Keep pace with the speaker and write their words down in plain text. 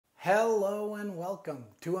Hello and welcome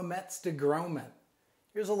to a Mets deGroment.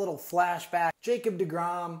 Here's a little flashback. Jacob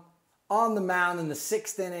deGrom on the mound in the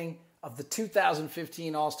 6th inning of the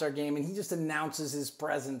 2015 All-Star Game, and he just announces his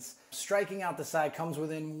presence. Striking out the side, comes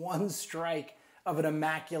within one strike of an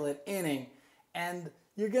immaculate inning. And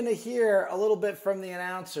you're going to hear a little bit from the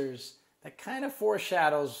announcers that kind of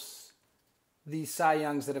foreshadows these Cy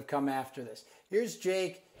Youngs that have come after this. Here's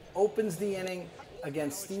Jake, opens the inning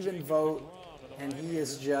against Stephen Vogt, and he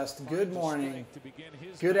is just good morning,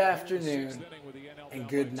 good afternoon, and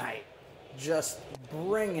good night. Just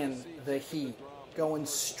bringing the heat, going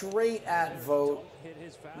straight at Vogt,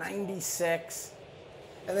 96,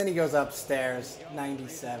 and then he goes upstairs,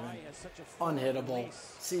 97, unhittable,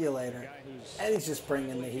 see you later. And he's just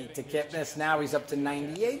bringing the heat to Kipnis. Now he's up to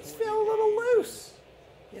 98, he's feeling a little loose.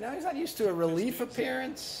 You know, he's not used to a relief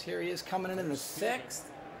appearance. Here he is coming in the 6th.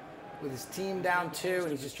 With his team down 2, and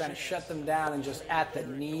he's just trying to shut them down and just at the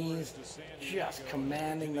knees, just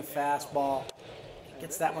commanding the fastball.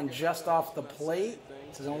 Gets that one just off the plate.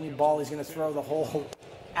 It's his only ball he's going to throw the whole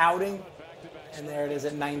outing. And there it is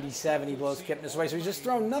at 97. He blows Kipnis away. So he's just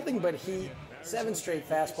thrown nothing but heat. 7 straight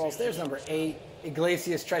fastballs. There's number 8.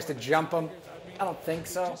 Iglesias tries to jump him. I don't think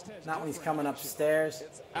so. Not when he's coming upstairs.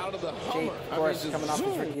 Jake, of course, coming off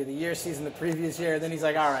his Rookie of the Year season the previous year. Then he's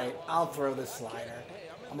like, all right, I'll throw this slider.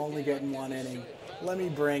 I'm only getting 1 inning. Let me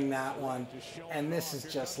bring that one. And this is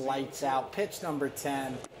just lights out. Pitch number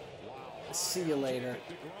 10. See you later.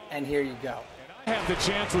 And here you go. I have the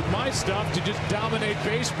chance with my stuff to just dominate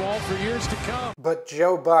baseball for years to come. But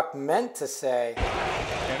Joe Buck meant to say,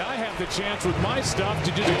 and I have the chance with my stuff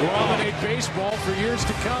to just deGrominate baseball for years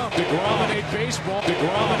to come. deGrominate baseball,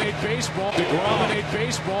 deGrominate baseball, deGrominate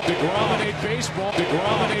baseball, deGrominate baseball,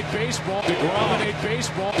 deGrominate baseball, deGrominate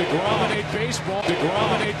baseball, deGrominate baseball,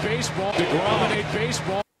 deGrominate baseball, deGrominate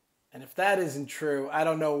baseball. And if that isn't true, I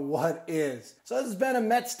don't know what is. So this has been a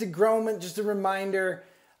Mets deGroment. Just a reminder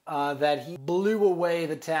that he blew away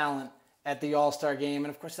the talent at the All-Star Game.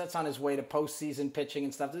 And of course, that's on his way to postseason pitching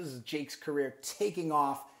and stuff. This is Jake's career taking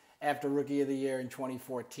off after Rookie of the Year in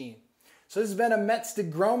 2014. So this has been a Mets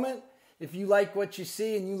deGroment. If you like what you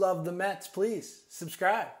see and you love the Mets, please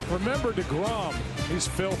subscribe. Remember, deGrom is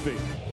filthy.